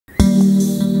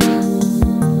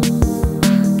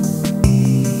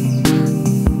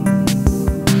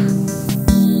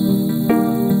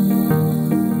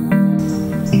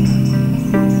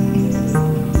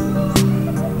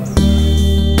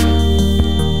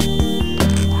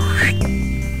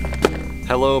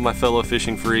Hello my fellow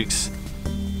fishing freaks.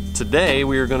 Today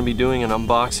we are going to be doing an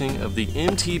unboxing of the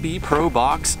MTB Pro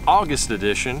Box August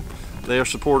edition. They are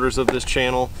supporters of this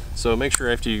channel, so make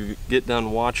sure after you get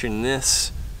done watching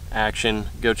this action,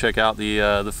 go check out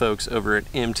the folks over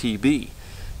at MTB.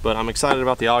 But I'm excited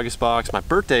about the August box. My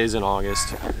birthday is in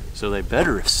August, so they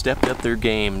better have stepped up their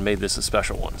game and made this a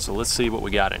special one. So let's see what we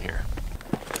got in here.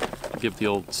 Give the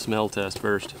old smell test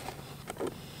first.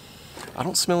 I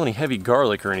don't smell any heavy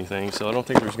garlic or anything, so I don't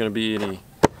think there's going to be any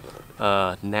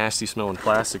nasty smelling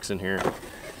plastics in here.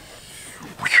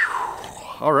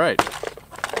 All right,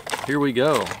 here we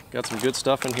go. Got some good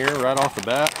stuff in here right off the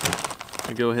bat.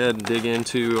 I'll go ahead and dig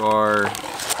into our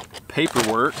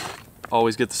paperwork.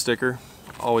 Always get the sticker,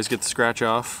 always get the scratch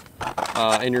off,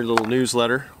 and your little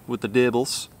newsletter with the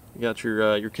dibbles. You got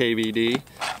your KVD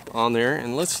on there,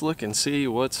 and let's look and see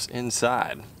what's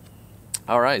inside.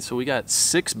 All right, so we got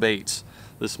 6 baits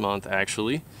this month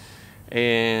actually,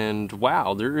 and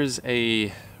wow, there is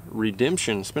a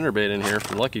redemption spinnerbait in here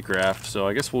from Lucky Craft, so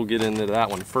I guess we'll get into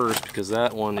that one first because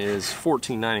that one is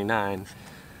 $14.99.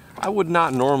 I would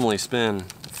not normally spend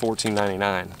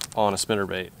 $14.99 on a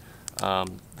spinnerbait.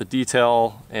 The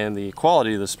detail and the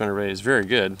quality of the spinnerbait is very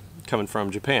good, coming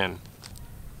from Japan.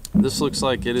 This looks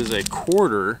like it is a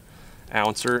 1/4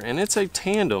 ouncer, and it's a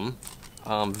tandem,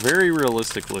 very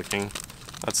realistic looking.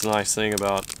 That's the nice thing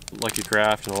about Lucky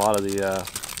Craft and a lot of the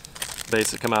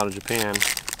baits that come out of Japan.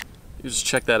 You just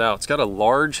check that out. It's got a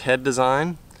large head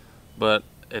design, but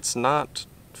it's not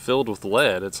filled with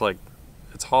lead. It's like,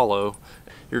 it's hollow.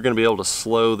 You're gonna be able to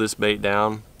slow this bait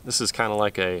down. This is kind of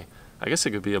like a, I guess it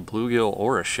could be a bluegill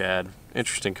or a shad.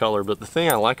 Interesting color, but the thing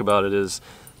I like about it is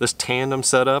this tandem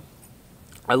setup.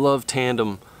 I love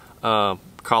tandem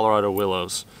Colorado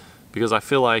willows because I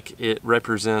feel like it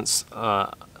represents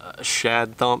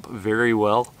shad thump very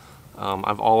well.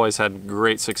 I've always had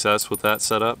great success with that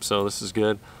setup, so this is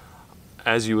good.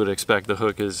 As you would expect, the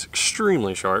hook is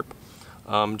extremely sharp.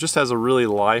 Just has a really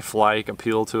lifelike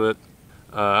appeal to it.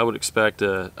 I would expect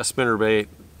a spinnerbait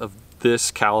of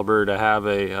this caliber to have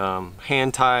a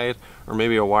hand tied or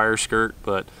maybe a wire skirt,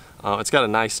 but it's got a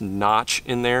nice notch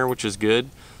in there, which is good.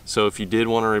 So if you did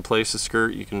want to replace the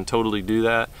skirt, you can totally do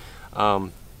that.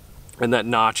 And that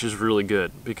notch is really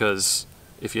good because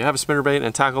if you have a spinnerbait in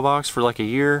a tackle box for like a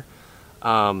year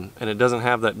and it doesn't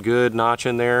have that good notch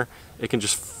in there, it can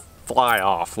just fly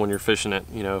off when you're fishing it,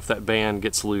 you know, if that band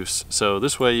gets loose. So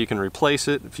this way you can replace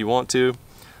it if you want to,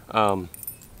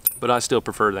 but I still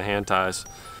prefer the hand ties.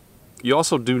 You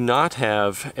also do not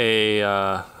have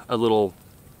a little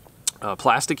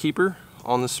plastic keeper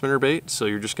on the spinnerbait, so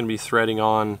you're just going to be threading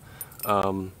on,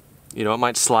 you know, it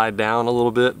might slide down a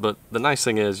little bit, but the nice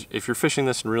thing is if you're fishing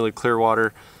this in really clear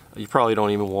water, you probably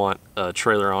don't even want a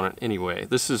trailer on it anyway.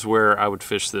 This is where I would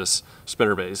fish this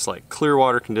spinnerbait. It's like clear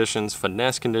water conditions,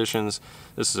 finesse conditions.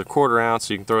 This is a 1/4 ounce,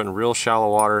 so you can throw it in real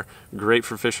shallow water. Great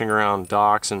for fishing around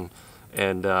docks and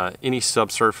any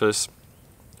subsurface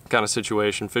kind of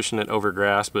situation, fishing it over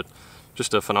grass, but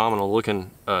just a phenomenal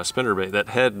looking spinnerbait. That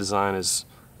head design is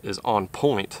on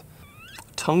point.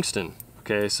 Tungsten,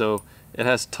 okay, so it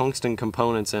has tungsten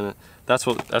components in it. That's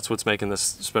what's making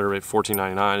this spinnerbait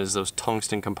 $14.99 is those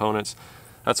tungsten components.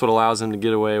 That's what allows them to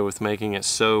get away with making it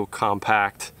so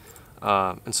compact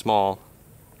and small,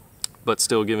 but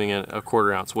still giving it a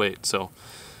 1/4 ounce weight. So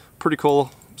pretty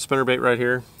cool spinnerbait right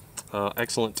here.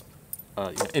 Excellent.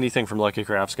 Anything from Lucky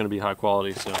Craft is going to be high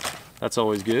quality, so that's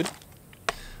always good.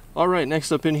 All right,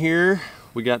 next up in here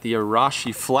we got the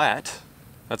Arashi Flat.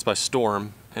 That's by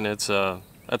Storm, and that's a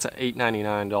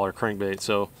 $8.99 crankbait.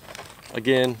 So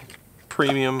again,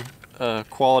 premium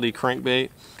quality crankbait.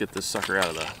 Get this sucker out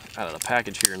of the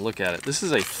package here and look at it. This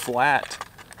is a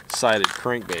flat-sided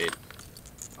crankbait.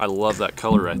 I love that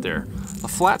color right there. A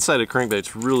flat-sided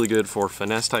crankbait's really good for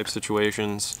finesse type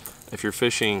situations. If you're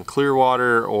fishing clear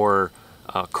water or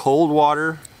cold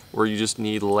water where you just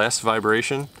need less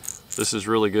vibration, this is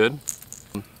really good.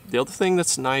 The other thing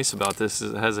that's nice about this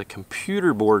is it has a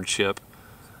computer board chip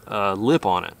lip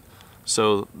on it.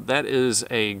 So that is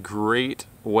a great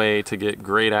way to get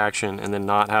great action and then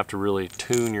not have to really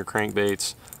tune your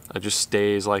crankbaits. It just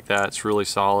stays like that. It's really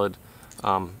solid.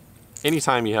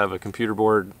 Anytime you have a computer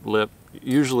board lip,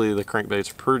 usually the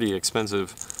crankbaits are pretty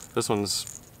expensive. This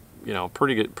one's, you know,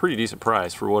 pretty decent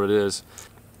price for what it is.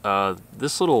 The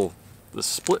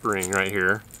split ring right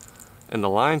here and the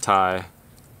line tie,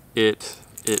 it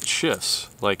shifts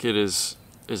like it is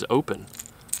open,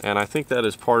 and I think that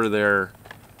is part of their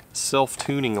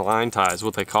self-tuning line ties,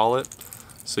 what they call it.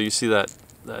 So you see that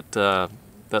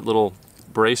little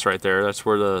brace right there, that's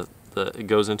where it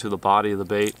goes into the body of the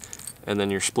bait, and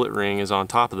then your split ring is on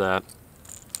top of that.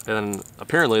 and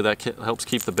apparently that helps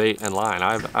keep the bait in line.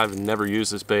 I've never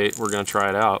used this bait. We're gonna try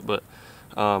it out, but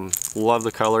love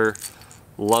the color,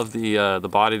 love the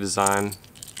body design.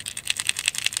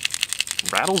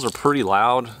 Rattles are pretty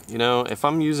loud, you know. If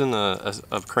I'm using a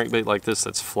crankbait like this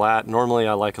that's flat, normally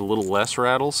I like a little less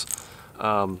rattles,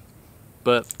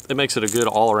 but it makes it a good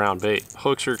all-around bait.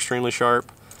 Hooks are extremely sharp.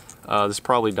 This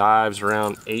probably dives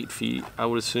around 8 feet, I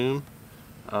would assume.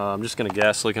 I'm just gonna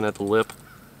guess looking at the lip.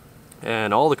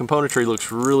 And all the componentry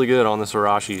looks really good on this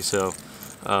Arashi, so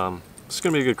it's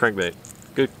gonna be a good crankbait.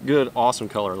 Good, awesome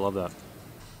color, I love that.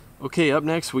 Okay, up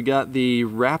next we got the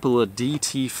Rapala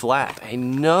DT Flat,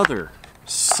 another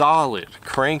solid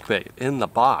crankbait in the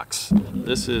box.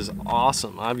 This is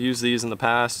awesome. I've used these in the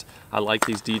past. I like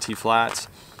these DT Flats.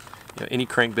 You know, any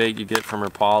crankbait you get from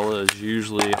Rapala is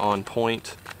usually on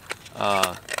point.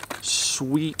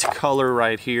 Sweet color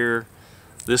right here.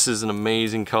 This is an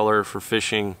amazing color for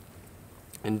fishing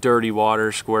in dirty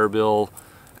water, square bill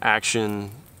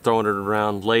action, throwing it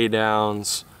around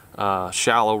laydowns,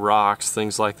 shallow rocks,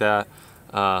 things like that.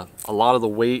 A lot of the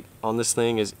weight on this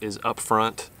thing is up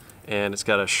front, and it's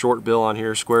got a short bill on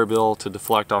here, square bill, to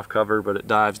deflect off cover, but it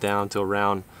dives down to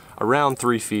around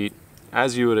 3 feet,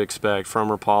 as you would expect from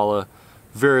Rapala.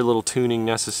 Very little tuning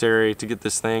necessary to get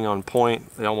this thing on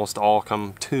point. They almost all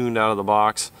come tuned out of the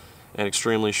box, and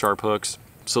extremely sharp hooks.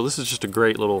 So this is just a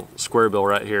great little square bill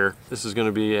right here. This is going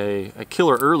to be a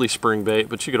killer early spring bait,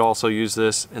 but you could also use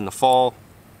this in the fall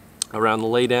around the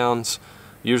laydowns,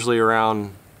 usually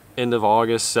around end of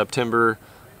August, September.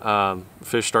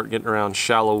 Fish start getting around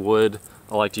shallow wood.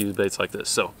 I like to use baits like this.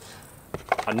 So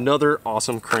another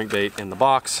awesome crankbait in the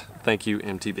box. Thank you,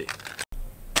 MTB.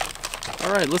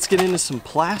 All right, let's get into some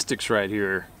plastics right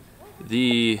here.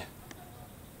 The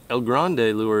El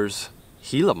Grande Lures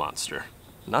Gila Monster.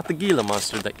 Not the Gila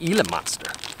Monster, the Gila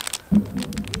Monster.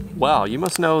 Wow, you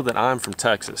must know that I'm from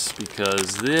Texas,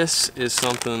 because this is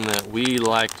something that we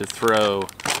like to throw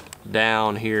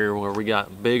down here where we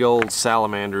got big old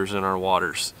salamanders in our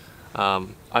waters.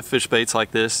 I fish baits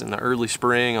like this in the early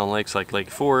spring on lakes like Lake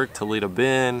Fork, Toledo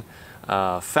Bend,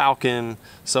 Falcon,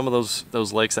 some of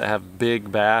those lakes that have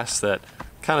big bass that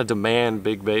kind of demand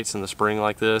big baits in the spring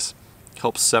like this.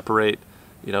 Helps separate,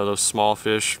 you know, those small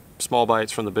fish, small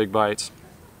bites from the big bites.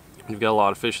 You've got a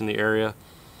lot of fish in the area.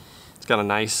 It's got a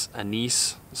nice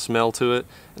anise smell to it,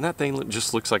 and that thing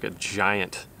just looks like a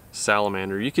giant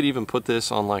salamander. You could even put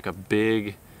this on like a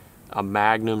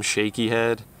Magnum shaky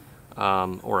head,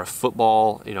 or a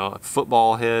football, you know, a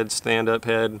football head, stand-up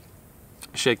head.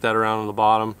 Shake that around on the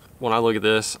bottom. When I look at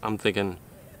this, I'm thinking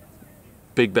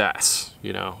big bass.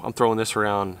 You know, I'm throwing this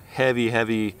around heavy,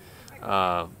 you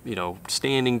know,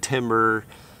 standing timber,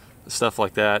 stuff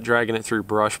like that, dragging it through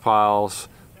brush piles.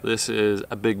 This is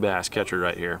a big bass catcher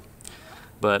right here.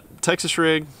 But Texas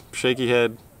rig, shaky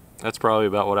head, that's probably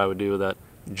about what I would do with that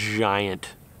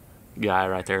giant guy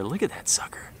right there. Look at that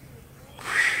sucker.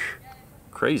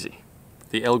 Crazy.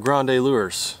 The El Grande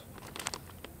Lures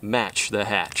match the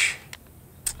hatch.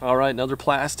 All right, another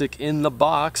plastic in the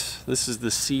box. This is the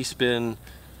C-Spin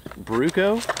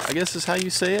Bruco, I guess is how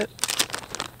you say it.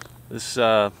 This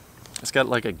it's got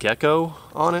like a gecko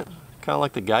on it, kind of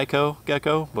like the Geico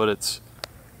gecko, but it's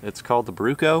called the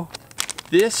Bruco.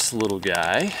 This little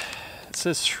guy, it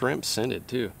says shrimp scented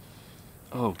too.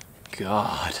 Oh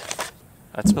God,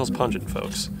 that smells pungent,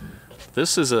 folks.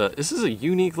 This is a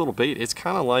unique little bait. It's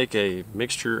kind of like a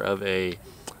mixture of a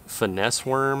finesse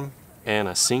worm and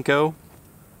a Cinco.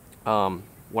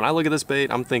 When I look at this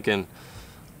bait, I'm thinking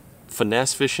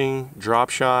finesse fishing, drop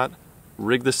shot,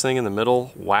 rig this thing in the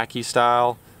middle, wacky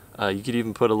style. You could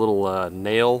even put a little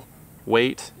nail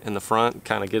weight in the front,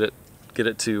 kind of get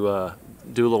it to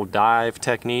do a little dive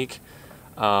technique.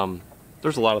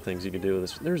 There's a lot of things you can do with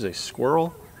this. There's a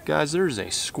squirrel, guys. There's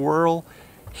a squirrel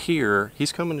here.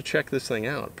 He's coming to check this thing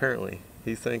out. Apparently,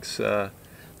 he thinks the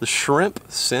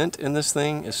shrimp scent in this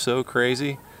thing is so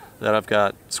crazy that I've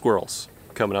got squirrels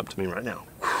coming up to me right now.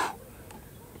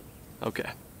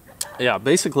 Okay, yeah.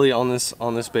 Basically, on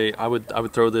this bait, I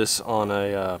would throw this on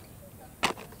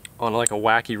like a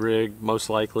wacky rig, most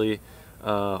likely,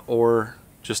 or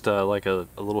just like a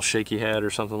little shaky head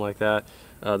or something like that.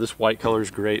 This white color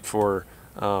is great for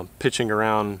pitching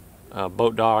around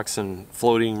boat docks and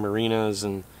floating marinas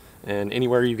and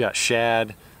anywhere you've got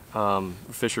shad.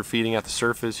 Fish are feeding at the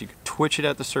surface. You can twitch it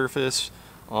at the surface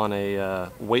on a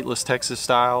weightless Texas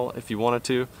style if you wanted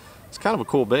to. It's kind of a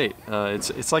cool bait.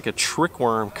 It's like a trick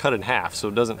worm cut in half, so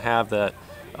it doesn't have that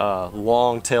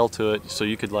long tail to it, so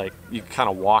you could kind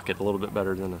of walk it a little bit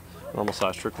better than a normal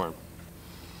size trick worm.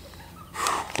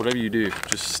 Whatever you do,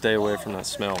 just stay away from that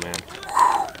smell, man.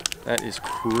 That is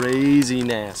crazy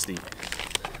nasty.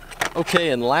 Okay,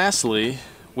 and lastly,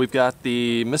 we've got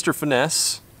the Mr.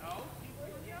 Finesse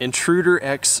Intruder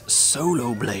X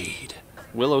Solo Blade.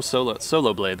 Willow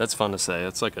Solo Blade, that's fun to say.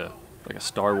 It's like a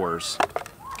Star Wars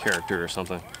character or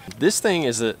something. This thing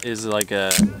is like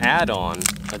a add-on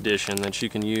addition that you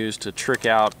can use to trick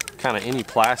out kind of any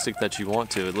plastic that you want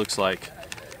to. It looks like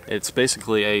it's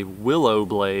basically a willow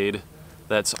blade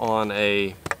that's on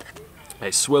a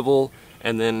swivel,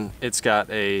 and then it's got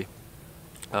a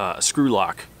screw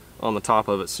lock on the top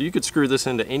of it. So you could screw this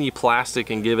into any plastic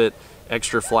and give it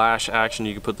extra flash action.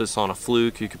 You could put this on a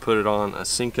fluke, you could put it on a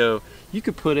Cinco, you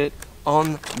could put it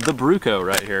on the Bruco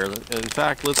right here. In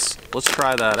fact, let's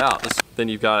try that out. Then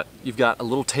you've got a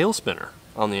little tail spinner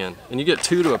on the end, and you get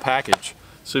 2 to a package.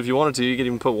 So if you wanted to, you could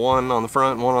even put 1 on the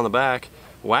front and 1 on the back,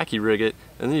 wacky rig it,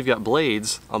 and then you've got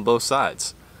blades on both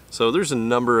sides. So there's a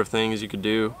number of things you could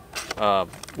do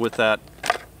with that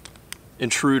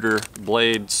Intruder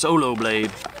blade, Solo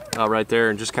Blade right there,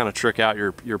 and just kind of trick out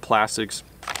your plastics.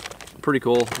 Pretty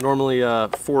cool. Normally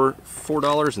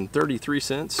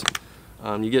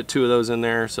 $4.33. You get 2 of those in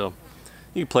there, so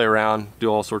you can play around, do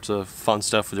all sorts of fun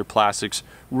stuff with your plastics.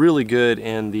 Really good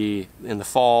in the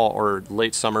fall or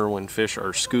late summer when fish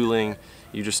are schooling.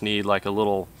 You just need like a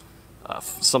little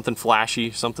something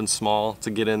flashy, something small to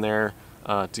get in there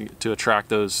to attract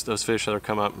those fish that are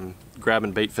coming up and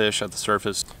grabbing bait fish at the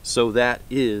surface. So that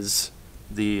is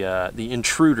the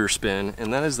Intruder Spin,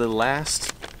 and that is the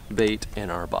last bait in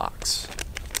our box.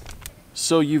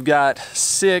 So you've got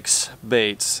 6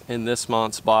 baits in this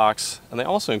month's box, and they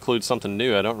also include something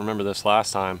new. I don't remember this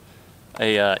last time.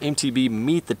 A MTB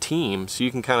Meet the Team, so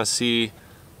you can kind of see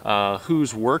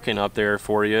who's working up there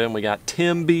for you. And we got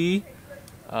Tim B.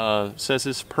 Says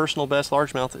his personal best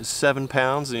largemouth is 7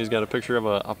 pounds, and he's got a picture of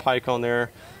a pike on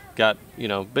there. Got, you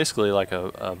know, basically like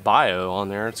a bio on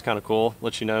there. It's kind of cool.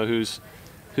 Let you know who's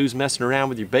messing around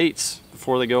with your baits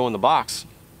before they go in the box.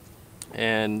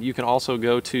 And you can also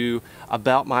go to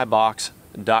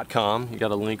aboutmybox.com. You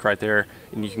got a link right there,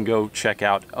 and you can go check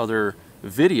out other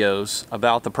videos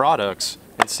about the products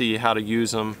and see how to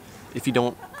use them if you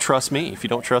don't trust me, if you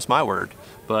don't trust my word.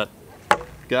 But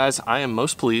guys, I am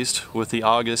most pleased with the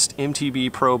August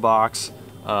MTB Pro box.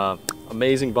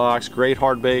 Amazing box, great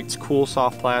hard baits, cool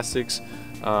soft plastics,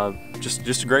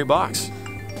 just a great box.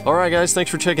 Alright guys,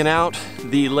 thanks for checking out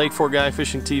the Lakeforkguy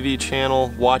Fishing TV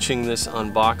channel, watching this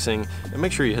unboxing, and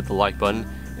make sure you hit the like button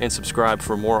and subscribe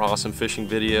for more awesome fishing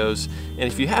videos.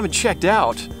 And if you haven't checked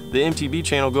out the MTB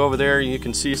channel, go over there and you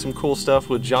can see some cool stuff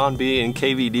with John B and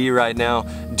KVD right now,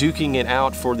 duking it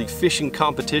out for the fishing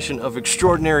competition of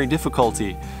extraordinary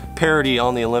difficulty. Parody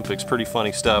on the Olympics, pretty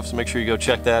funny stuff, so make sure you go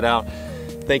check that out.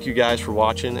 Thank you guys for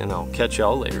watching, and I'll catch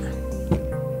y'all later.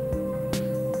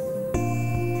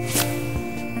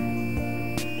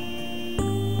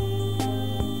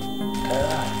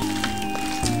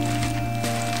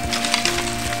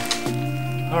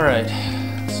 Alright,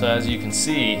 so as you can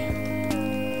see,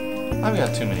 I've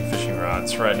got too many fishing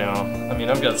rods right now. I mean,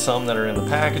 I've got some that are in the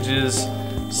packages,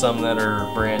 some that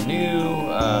are brand new,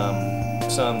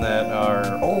 some that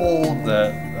are old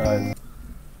that